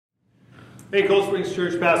Hey, Cold Springs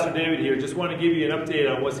Church, Pastor David here. Just want to give you an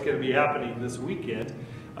update on what's going to be happening this weekend.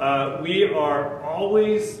 We are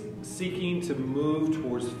always seeking to move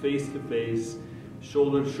towards face-to-face,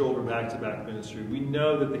 shoulder-to-shoulder, back-to-back ministry. We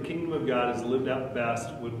know that the kingdom of God is lived out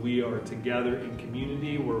best when we are together in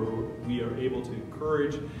community, where we are able to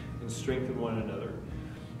encourage and strengthen one another.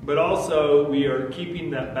 But also, we are keeping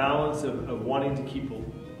that balance of wanting to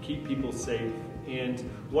keep people safe. And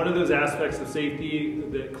one of those aspects of safety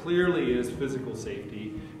that clearly is physical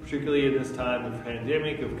safety, particularly in this time of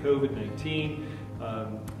pandemic, of COVID-19.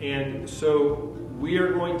 And so we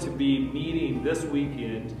are going to be meeting this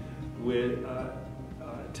weekend with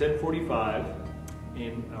 10:45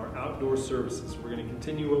 in our outdoor services. We're going to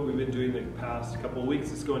continue what we've been doing the past couple of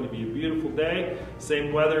weeks. It's going to be a beautiful day.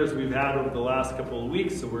 Same weather as we've had over the last couple of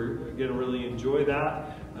weeks, so we're going to really enjoy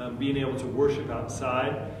that, being able to worship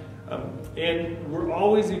outside. And we're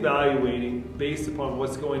always evaluating based upon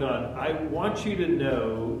what's going on. I want you to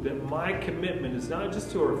know that my commitment is not just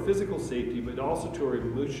to our physical safety, but also to our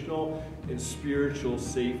emotional and spiritual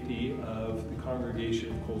safety of the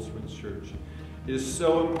congregation of Cold Springs Church. It is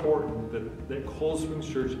so important that Cold Springs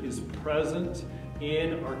Church is present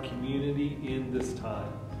in our community in this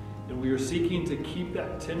time. And we are seeking to keep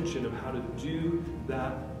that tension of how to do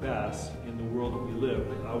that best in the world that we live.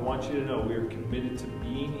 I want you to know we are committed to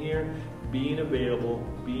being here, being available,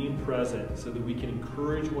 being present, so that we can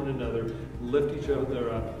encourage one another, lift each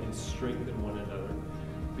other up, and strengthen one another.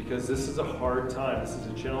 Because this is a hard time. This is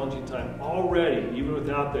a challenging time already, even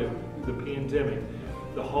without the pandemic.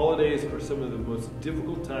 The holidays are some of the most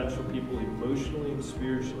difficult times for people emotionally and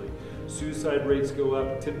spiritually. Suicide rates go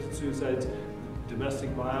up, attempted suicides, domestic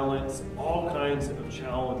violence, all kinds of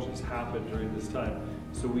challenges happen during this time.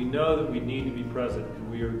 So we know that we need to be present,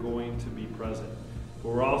 and we are going to be present. But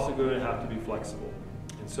we're also going to have to be flexible.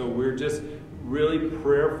 And so we're just really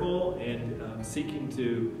prayerful and seeking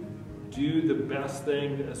to do the best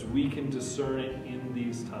thing as we can discern it in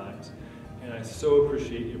these times. And I so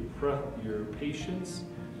appreciate your patience,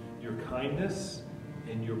 your kindness,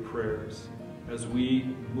 and your prayers as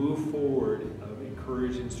we move forward of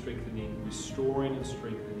encouraging, strengthening, restoring and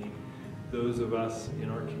strengthening those of us in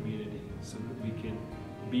our community so that we can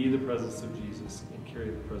be the presence of Jesus and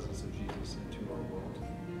carry the presence of Jesus into our world.